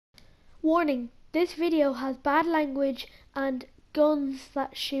Warning, this video has bad language and guns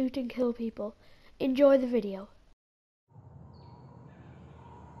that shoot and kill people. Enjoy the video.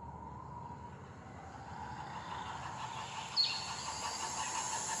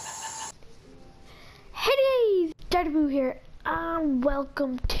 Hey guys, Dartaboo here and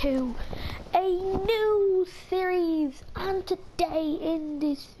welcome to a new series. And today in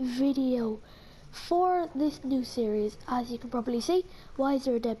this video, for this new series, as you can probably see, why is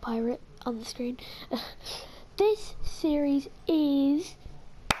there a dead pirate on the screen? This series is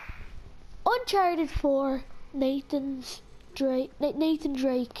Uncharted 4, Nathan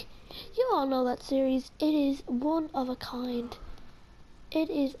Drake. You all know that series. It is one of a kind. It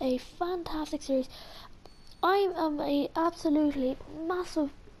is a fantastic series. I am a absolutely massive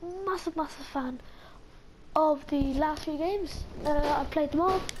fan of the last few games. I played them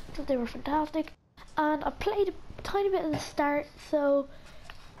all, thought they were fantastic, and I played a tiny bit at the start, so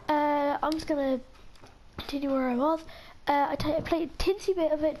I'm just gonna continue where I was. I played a tinsy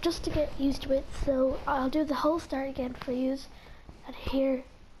bit of it just to get used to it, so I'll do the whole start again for you. And here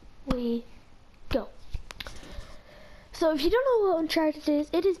we go. So if you don't know what Uncharted is,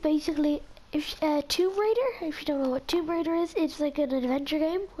 it is basically Tomb Raider. If you don't know what Tomb Raider is, it's like an adventure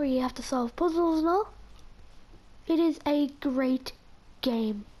game where you have to solve puzzles and all. It is a great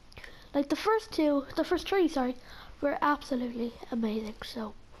game. Like the first three, sorry, were absolutely amazing.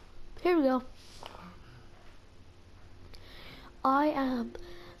 So here we go. I am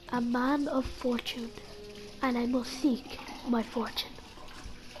a man of fortune, and I must seek my fortune.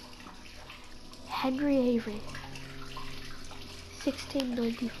 Henry Avery,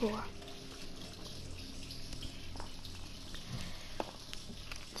 1694.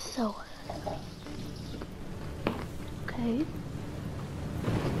 So, okay,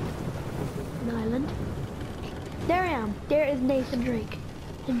 an island. There I am. There is Nathan Drake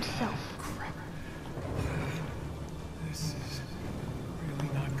himself. Crap. This is really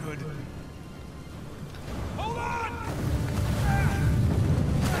not good. Hold on!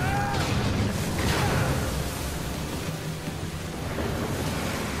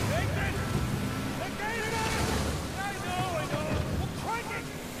 Nathan! They're gaining on us! I know. We're cranking!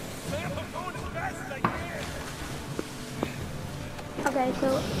 Sam, I'm going as fast as I can. Okay, so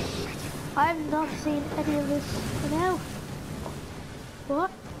I've not seen any of this for now.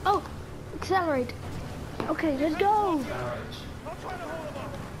 What? Oh, accelerate. Okay, let's go. I'll try to hold him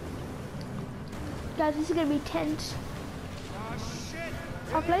up. Guys, this is gonna be tense. Oh, shit!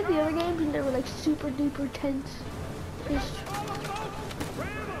 I played the other games and they were like super duper tense. Just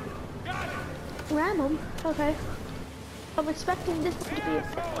Got it! ram them. Okay. I'm expecting this one to be a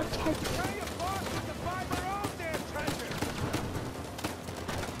bit more tense. Tell your boss we can find our own damn treasure.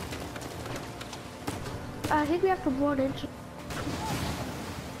 I think we have to run into.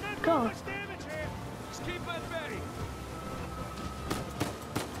 Not Go. much damage here. Just keep at bay.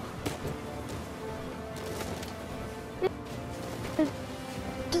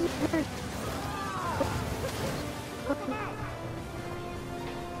 Doesn't work.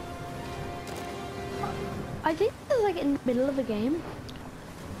 I think this is like in the middle of a game,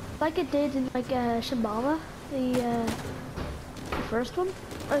 like it did in like Shambhala, the first one,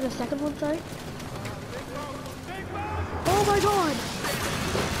 or the second one, sorry. Oh my god!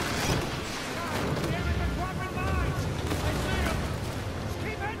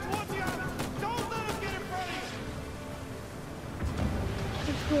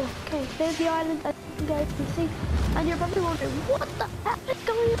 Cool. Okay, there's the island, as you guys can see, and you're probably wondering, what the hell is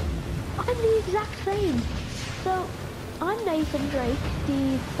going on? I'm the exact same. So, I'm Nathan Drake,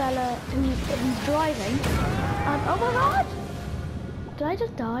 the fella who's driving, and oh my god! Did I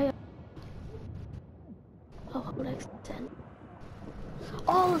just die? Oh, hold on, 10.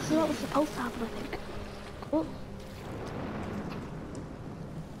 Oh, this is what was supposed to happen, I think. Cool.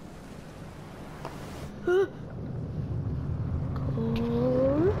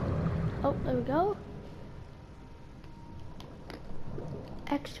 Cool. Oh, there we go.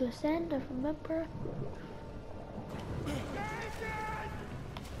 X to ascend, I remember.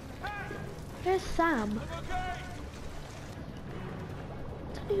 There's Sam. I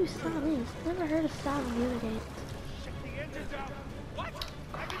don't know who Sam is. Never heard of Sam in the other game. The engine's out. What?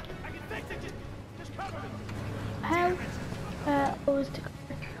 I can fix it. Just cover me. How was to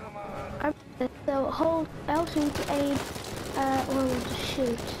so hold L2 to aim or to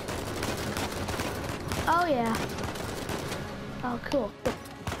shoot. Oh yeah. Oh cool. But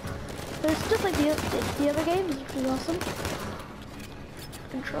it's just like the other games, which is awesome.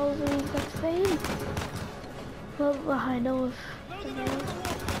 Controls are the exact same. Well, I know of the names.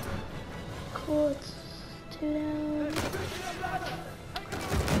 Cool, it's 2 down.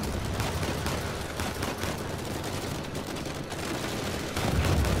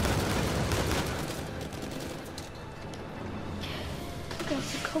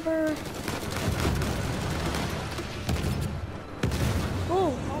 cover.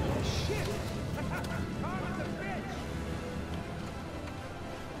 Oh! Oh shit! Carmen's a bitch!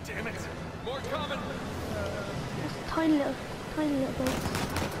 Damn it! More coming! Just tiny little boats.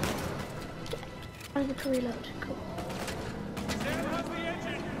 I need to reload. Cool. Sam, how's the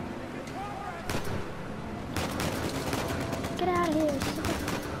engine? Get out of here.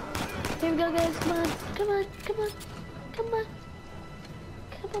 Here we go, guys. Come on. Come on. Come on. Come on.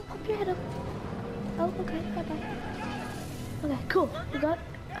 Come on. Pop your head up. Oh, okay. Bye-bye. Okay, cool. We got...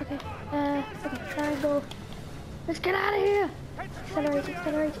 Okay. Okay. Triangle. Let's get out of here. Accelerate,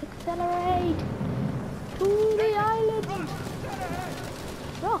 accelerate, accelerate. To the island.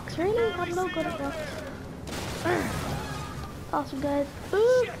 Rocks, really? I'm no good at rocks. Awesome, guys.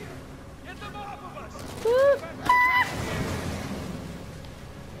 Ooh. Get them off of us! Ooh.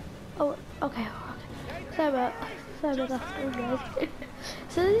 Oh, okay. Sorry about that, guys.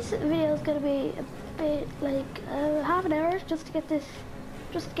 So this video is gonna be a bit like half an hour just to get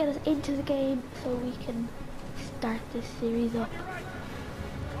us into the game, so we can start this series up.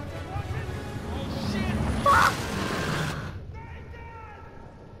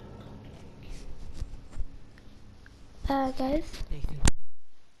 Guys.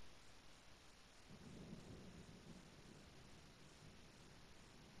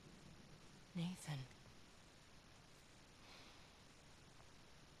 Nathan.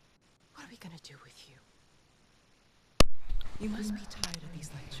 What are we gonna do with you? You must be tired of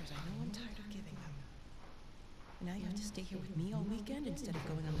these lectures. I know I'm tired of giving them. Now you have to stay here with me all weekend instead of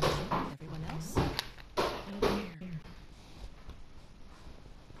going on the trip with everyone else? I don't care.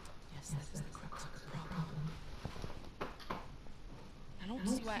 Yes, that is the crux of the problem. I don't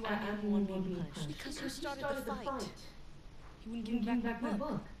see why everyone being punished. Because you started the fight. You wouldn't give me back my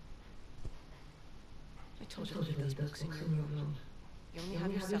book. I told you to leave those books in your room. You only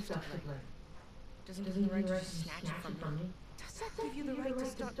have yourself to blame. Doesn't give you the right to just snatch it from me. Does that give you the right to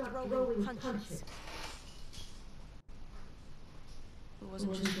start throwing punches? It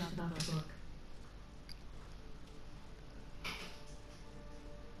wasn't just about the book.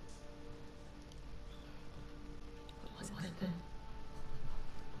 What was it then?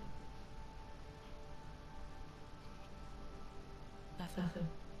 Nothing.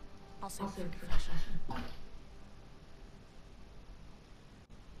 I'll save it for confession. No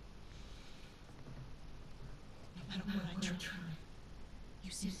matter what I try,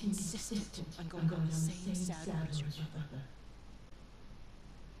 you seem insistent on going on the same sad road as your mother.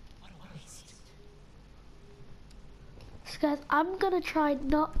 What a waste. So guys, I'm gonna try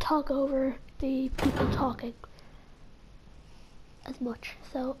not talk over the people talking as much.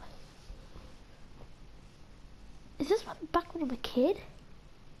 So, is this back when I'm a kid?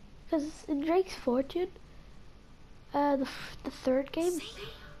 Because in Drake's Fortune, the third game,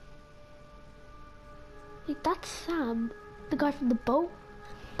 like, that's Sam, the guy from the boat.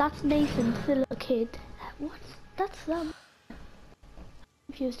 That's Nathan, the little kid. What? That's Sam.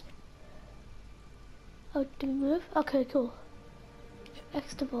 Confused. Oh, did we move? Okay, cool.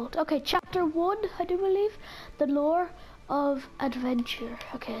 X to vault. Okay, chapter 1, I do believe. The lore of adventure.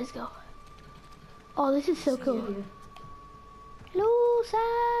 Okay, let's go. Oh, this is so cool. Hello,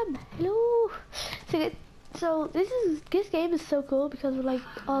 Sam. Hello. So this game is so cool because of like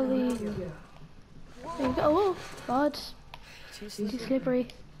all the. There you go. Oh God, too slippery.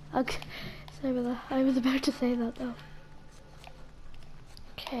 Okay, sorry about that. I was about to say that though.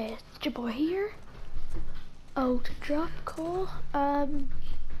 Okay, let's jump over here. Oh, to drop call. A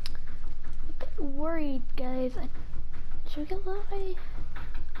bit worried, guys. Should we go that way?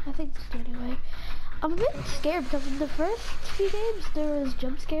 I think it's the only way. I'm a bit scared because in the first few games there was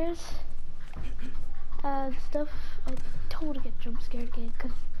jump scares and stuff. I don't want to get jump scared again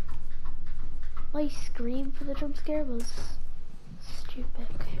because my scream for the jump scare was stupid.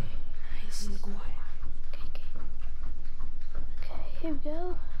 Okay, Nice and quiet. Okay, here we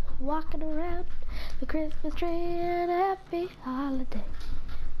go. Walking around the Christmas tree and a happy holiday.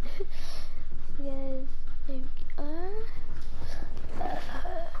 So guys, here we are.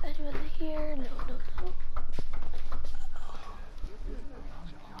 Anyone here? No.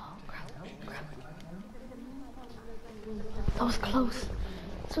 Oh, crap. That was close.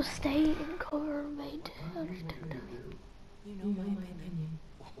 So stay in cover, mate. You know my opinion.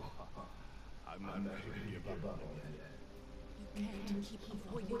 I'm not ready to give up on it. You can't keep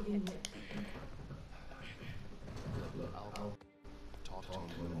avoiding it. I'll talk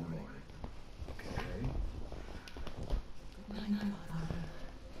to him in the morning. Okay? Good night, Father.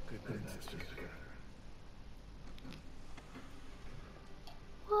 Good night, Sister.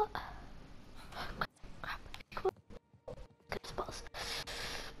 What? Crap. Come on. Good spots.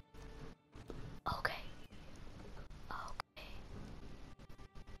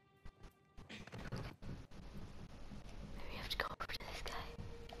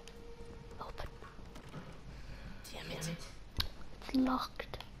 it's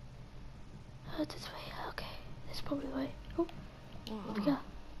locked. Oh, this way. Okay, this is probably the way. Oh, what we got?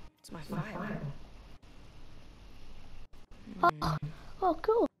 It's my file. Oh,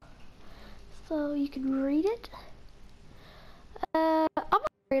 cool. So you can read it. I'm not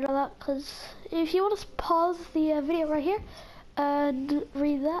read all that because if you want to pause the video right here and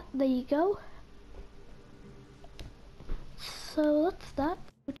read that, there you go. So that's that,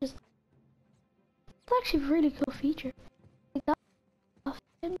 which is it's actually a really cool feature. Like that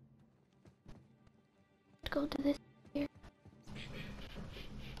often. Let's go to this here.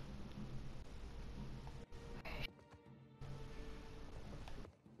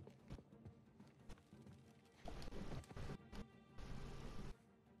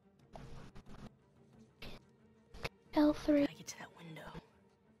 L3. Gotta get to that window.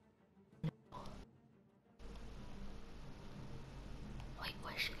 Wait,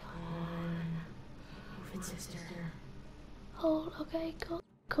 where's she going? Move it, sister. Oh, okay, cool,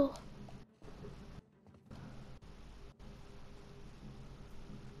 cool.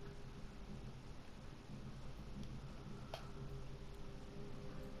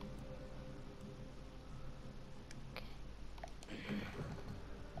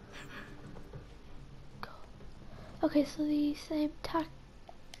 Okay, so the same tack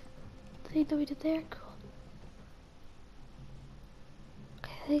thing that we did there, cool.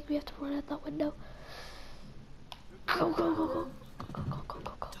 Okay, I think we have to run out that window. Go, go, go, go. Go, go, go,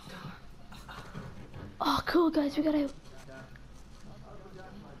 go, go. Oh, cool, guys, we got out.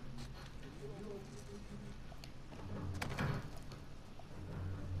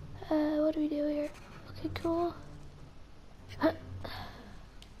 What do we do here? Okay, cool.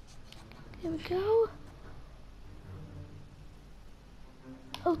 Here we go.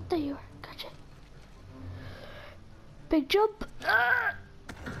 Oh, there you are. Gotcha. Big jump. Ah!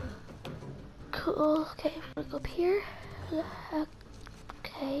 Cool. Okay, we're gonna go up here.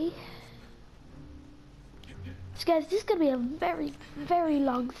 Okay. So guys, this is gonna be a very, very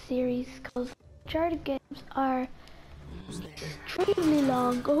long series because Uncharted games are extremely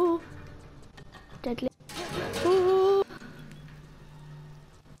long. Oh, deadly. Oh.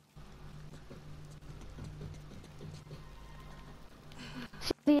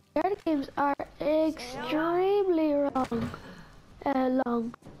 The Uncharted games are extremely long.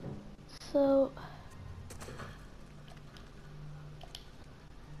 So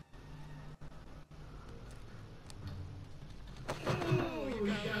You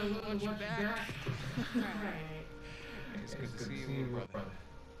gotta watch your back. It's good to see you, brother.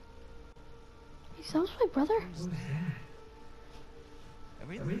 he sounds my brother.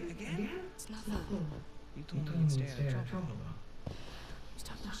 Everything again? It's nothing. You told me you'd stay out of trouble. He's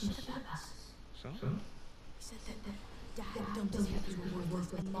talking shit about us. So? He said that Dad dumped his head through a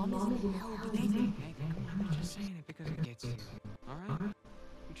worthless and Mom is in hell because of him. Hey, I'm just saying it because it gets you. Alright?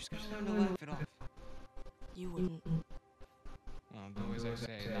 You just gotta learn to laugh it off. You wouldn't. Well, do as I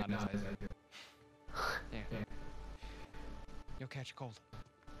say, not as I do. There. You'll catch a cold.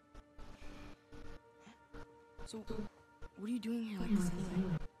 So, what are you doing here like this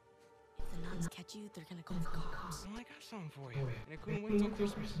anyway? If the nuns catch you, they're gonna call the cops. Well, I got something for you. And it couldn't wait till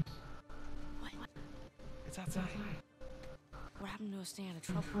Christmas. What? It's outside. What happened to us staying out of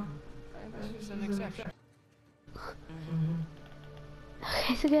trouble? That's just an exception.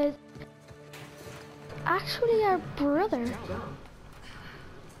 Okay, so guys, actually our brother.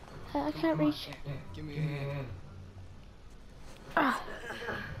 I can't reach. Give me a hand. Ah.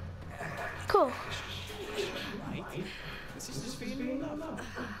 Cool. Right? This is just feeling you enough.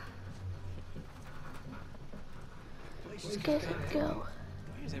 Let's get it go.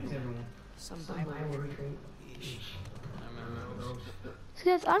 Where's everyone? Some Bible retreat. I remember those. So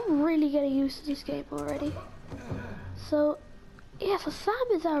guys, I'm really getting used to this game already. So, yeah, so Sam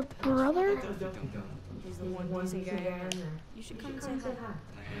is our brother. He's the one decent guy in there. You should come and say hi.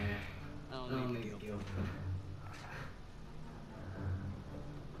 I don't need guilt.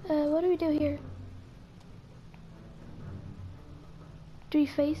 What do we do here? Do we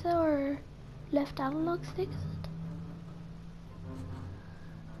face our left analog stick? Is it?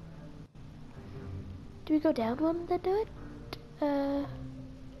 Do we go down one then do it?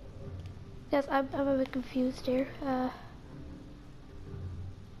 Guys, I'm a bit confused here.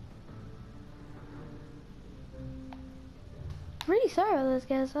 Really sorry about this,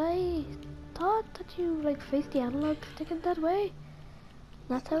 guys. I thought that you like face the analog stick in that way.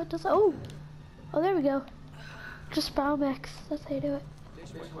 That's how it does. Oh, there we go. Just spam X. That's how you do it.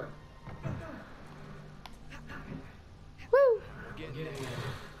 This way. Woo! Get in.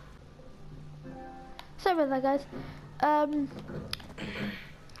 Sorry about that, guys.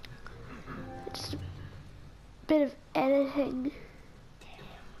 Just a bit of editing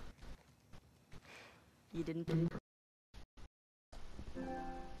You didn't.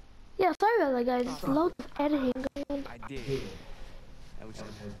 Yeah, sorry about that, guys. There's loads of editing going on. I did. I was just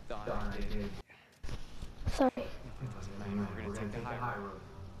thought I did. Sorry. We're gonna take the high road.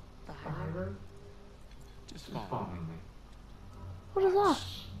 The high road? Just follow me. What is that?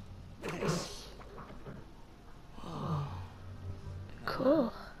 This.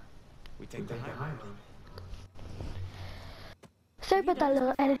 Cool. We take the high road. Sorry about that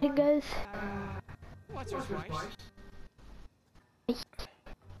little editing, guys. What's your spice? Yeah,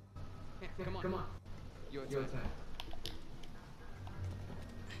 come on. Your turn.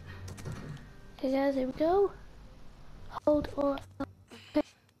 Okay, guys, here we go. Hold or. Okay.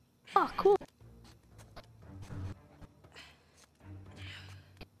 Ah, cool.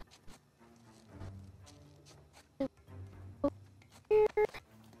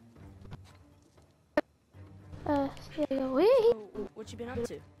 Here we go. Whee! So, what you been up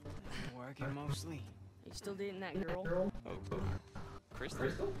to? Working mostly. You still dating that girl? Oh,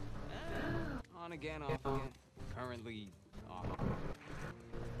 Crystal? On again, off again. Currently off.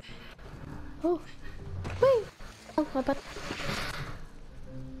 Oh. Whee! Oh, my bad.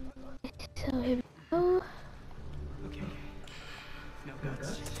 So here we go. Okay. No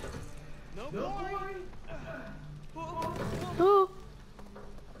guts. No boy! Oh!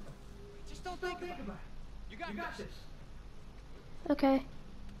 Just don't think about it. You got this. Okay.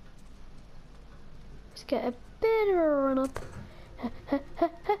 Let's get a bit of a run up.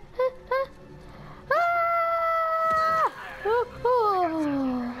 Ah! Oh,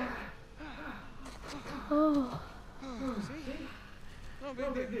 oh. Oh. See? No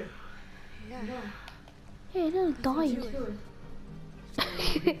big deal. Hey, it nearly died.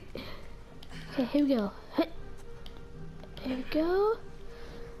 Okay, here we go. Here we go.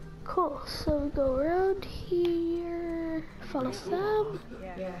 Cool, so we go around here, follow Sam.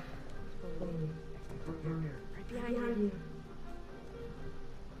 Yeah. Right behind you.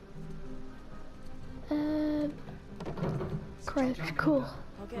 Crouch, cool.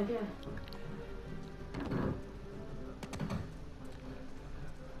 Okay.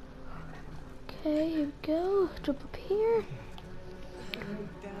 Okay, here we go. Jump up here.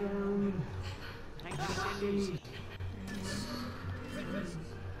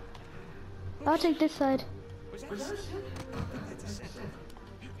 I'll take this side.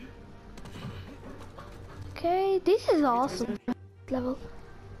 Okay, this is awesome. Level.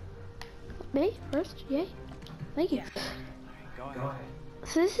 Me first, yay. Thank you. Go ahead.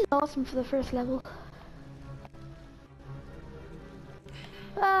 So this is awesome for the first level.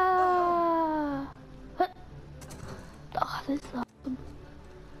 Ah! Huh. Oh, this is awesome.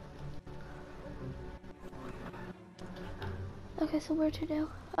 Okay, so where to now?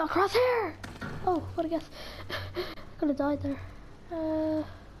 Oh, crosshair! Oh, what a guess. Could have died there. Oh.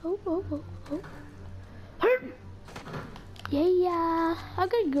 Yeah, I'm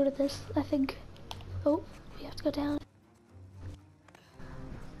getting good at this, I think. Oh, we have to go down.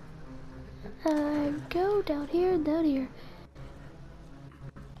 Go down here and down here.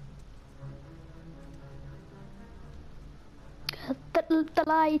 The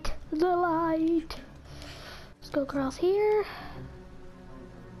light. Let's go across here.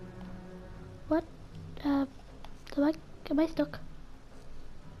 What? Am I stuck?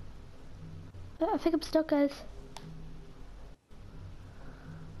 I think I'm stuck, guys.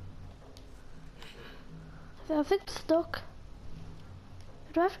 I think I'm stuck.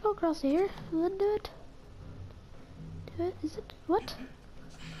 Do I have to go across here and then do it? Is it? What?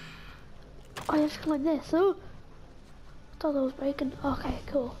 Oh, you have to go like this. Oh! I thought I was breaking. Okay,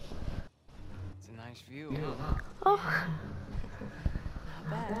 cool. It's a nice view, huh? Oh! Not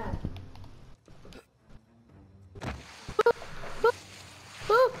bad.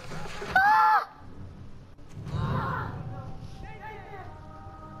 Oh! Ah!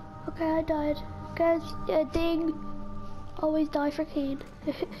 Okay, I died. Guys, yeah, ding. Always die for Kane.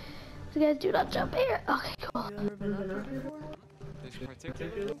 So guys, do not jump here. Okay, cool. You ever been up here before? This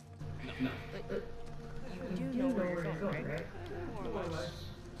particular? No. You do know where you're going, right? More or less.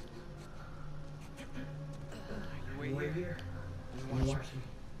 You wait here. And watch me.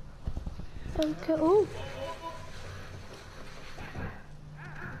 Okay, oh.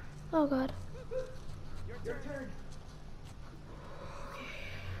 Oh god. Your turn.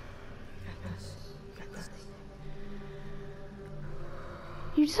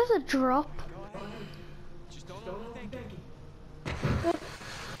 You just have to drop. Go ahead. Just don't overthink it.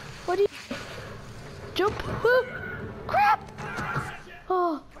 What do you jump? Oh, crap!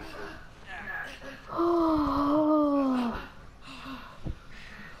 Oh. Oh.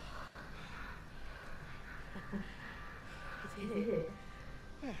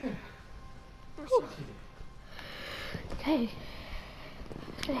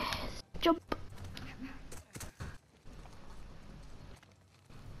 Jump.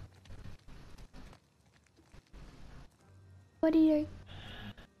 What are you doing?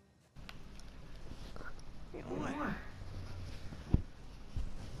 You know what?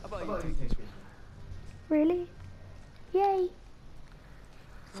 How about you take this one? Really? Yay!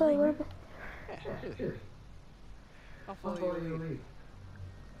 So we're... Yeah, really. I'll follow your lead.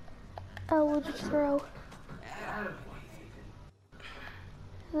 Oh, we'll just throw. I don't know anything.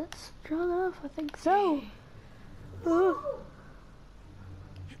 That's strong enough, I think so. Ooh.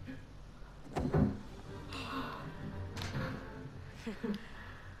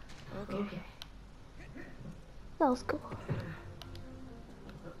 Okay. That was cool.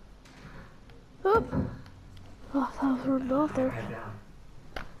 Oop. Oh, that was running off there.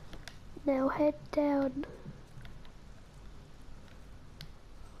 Now head down.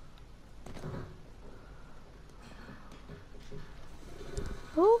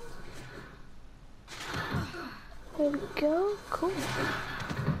 Oh. There we go. Cool.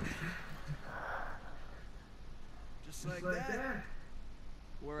 Just like that.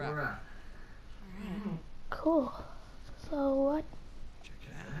 We're out. Alright. Cool. So what? Check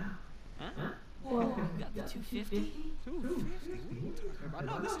it out. Huh? Whoa, you got the 250? 250? What are you talking about?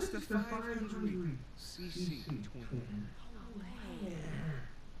 No, this is the 500cc twin.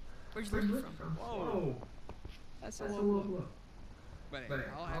 Where'd you learn it from? Whoa. That's a low look. But hey,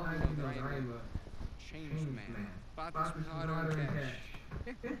 I'll have you know that I am a changed man. Bought this with hard-earned cash.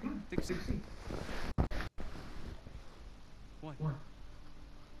 Take a seat. What?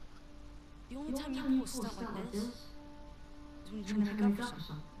 The only time you pull a stunt like this is when you're trying to make up for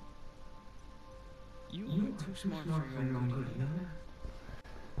something. You are too smart for your own good, you know that?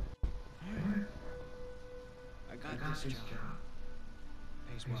 I got this job.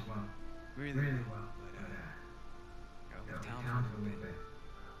 Pays well. Really well. But, gotta leave town for a little bit.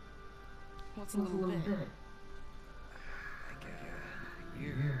 What's a little bit? Like, a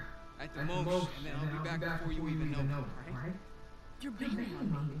year. At the most, and then I'll be back before you even know, right? You're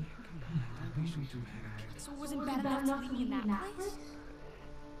bailing on me. Come on, don't be so dramatic. So it wasn't bad enough to leave me in that place?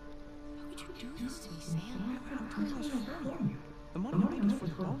 How could you do this to me, Sam? The money will make us for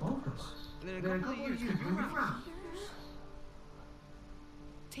the both of us. And then a couple of years, you're around.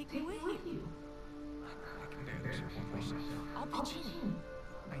 Take me with you. I can barely support myself. I'll pitch in.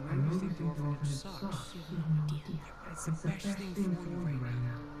 I know you think the orphanage sucks. You have no idea. But it's the best thing for you right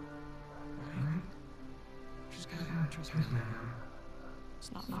now. Alright? Just gotta trust me now.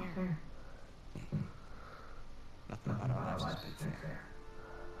 It's not fair. Nothing about our lives has been fair.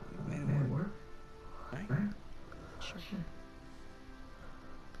 We've made it work. Right? Sure.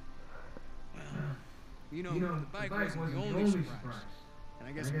 Well, you know, the bike wasn't the only surprise. And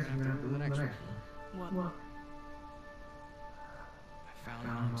I guess we're gonna have to go to the next one. What? I found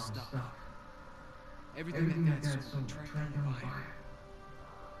Mom's stuff. Everything that Dad sold tracked down the buyer.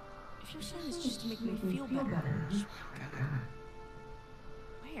 If you're saying this just to make me feel better, God.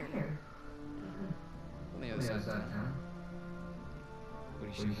 where? On the other side of town.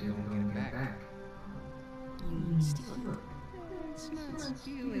 What do you say we go and get it back? You mean steal it? It's not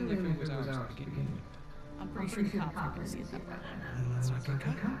stealing if it was ours to begin with. I'm pretty sure the cops are gonna see it that way. Let's not get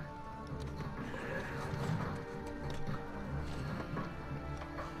caught.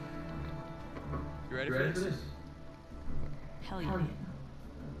 You ready for this? Hell yeah.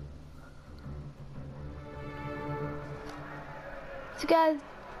 So guys,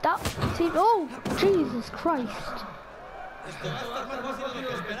 that seemed... Oh, Jesus Christ.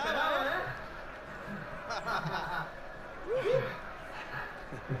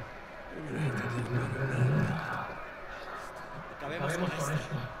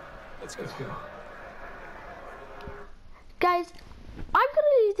 Let's go. Guys, I'm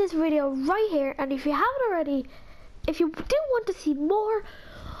gonna leave this video right here, and if you haven't already, if you do want to see more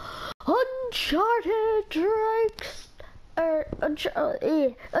Uncharted Drake's or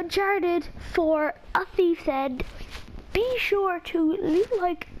Uncharted for A Thief's End, be sure to leave a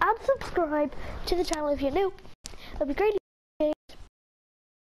like and subscribe to the channel if you're new. That'd be great.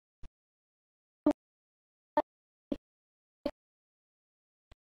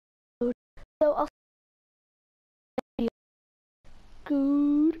 So I'll